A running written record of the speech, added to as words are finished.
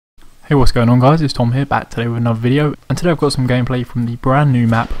Hey, what's going on guys, it's Tom here, back today with another video, and today I've got some gameplay from the brand new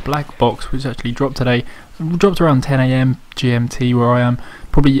map Black Box, which actually dropped today. It dropped around 10 AM GMT where I am,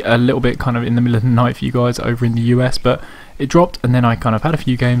 probably a little bit kind of in the middle of the night for you guys over in the US, but it dropped and then I kind of had a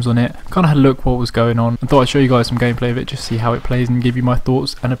few games on it, kind of had a look what was going on, and thought I'd show you guys some gameplay of it, just see how it plays and give you my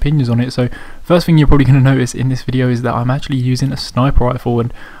thoughts and opinions on it. So first thing you're probably going to notice in this video is that I'm actually using a sniper rifle,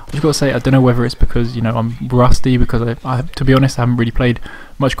 and I've just got to say, I don't know whether it's because, you know, I'm rusty, because I to be honest, I haven't really played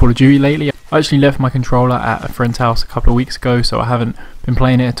much Call of Duty lately. I actually left my controller at a friend's house a couple of weeks ago, so I haven't been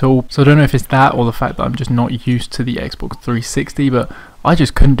playing it at all. So I don't know if it's that or the fact that I'm just not used to the Xbox 360, but I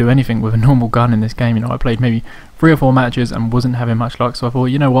just couldn't do anything with a normal gun in this game. You know, I played maybe 3 or 4 matches and wasn't having much luck, so I thought,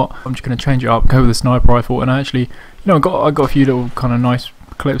 you know what, I'm just going to change it up, go with a sniper rifle. And I actually, you know, I got a few little kind of nice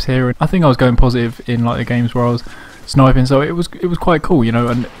clips here, and I think I was going positive in like the games where I was sniping, so it was quite cool, you know.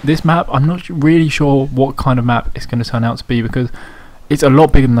 And this map, I'm not really sure what kind of map it's going to turn out to be, because it's a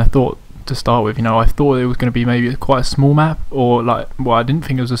lot bigger than I thought to start with. You know, I thought it was going to be maybe quite a small map, or like, well, I didn't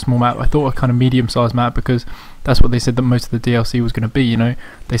think it was a small map. I thought a kind of medium-sized map, because that's what they said that most of the DLC was going to be. You know,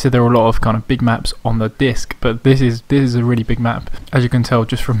 they said there were a lot of kind of big maps on the disc, but this is a really big map, as you can tell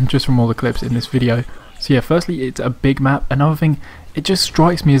just from all the clips in this video. So yeah, firstly, it's a big map. Another thing, it just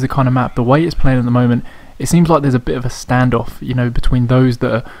strikes me as the kind of map, the way it's playing at the moment, it seems like there's a bit of a standoff, you know, between those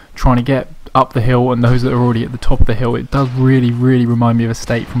that are trying to get up the hill and those that are already at the top of the hill. It does really remind me of a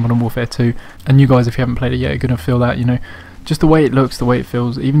state from Modern Warfare 2, and you guys, if you haven't played it yet, are going to feel that, you know, just the way it looks, the way it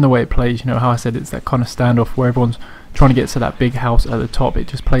feels, even the way it plays. You know how I said it's that kind of standoff where everyone's trying to get to that big house at the top. It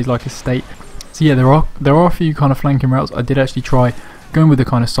just plays like a state. So yeah, there are a few kind of flanking routes. I did actually try going with the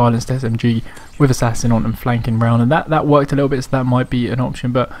kind of silenced SMG with assassin on and flanking round, and that worked a little bit, so that might be an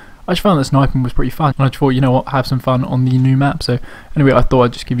option. But I just found that sniping was pretty fun, and I just thought, you know what, have some fun on the new map. So anyway, I thought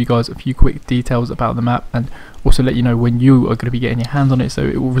I'd just give you guys a few quick details about the map, and also let you know when you are going to be getting your hands on it. So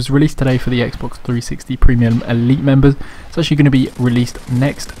it was released today for the Xbox 360 Premium Elite members. It's actually going to be released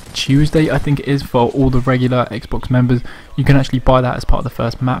next Tuesday, I think it is, for all the regular Xbox members. You can actually buy that as part of the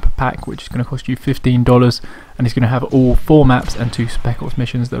first map pack, which is going to cost you $15, and it's going to have all 4 maps and 2 Spec Ops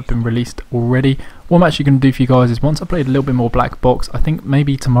missions that have been released already. What I'm actually going to do for you guys is, once I played a little bit more Black Box, I think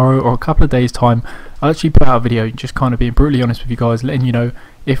maybe tomorrow or a couple of days time, I'll actually put out a video just kind of being brutally honest with you guys, letting you know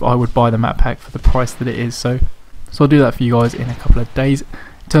if I would buy the map pack for the price that it is. So I'll do that for you guys in a couple of days.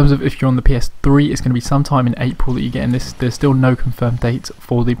 In terms of if you're on the PS3, it's going to be sometime in April that you're getting this. There's still no confirmed dates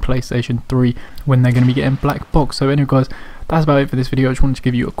for the PlayStation 3 when they're going to be getting Black Box. So anyway guys, that's about it for this video. I just wanted to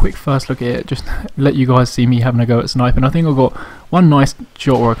give you a quick first look at it, just let you guys see me having a go at sniping. I think I got one nice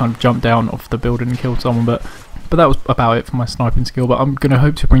shot where I kind of jumped down off the building and killed someone, but that was about it for my sniping skill. But I'm going to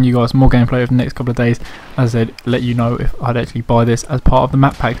hope to bring you guys more gameplay over the next couple of days, as I said, let you know if I'd actually buy this as part of the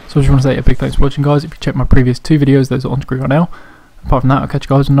map pack. So I just want to say a big thanks for watching guys. If you check my previous 2 videos, those are on screen right now. Apart from that, I'll catch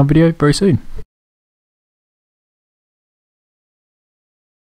you guys in another video very soon.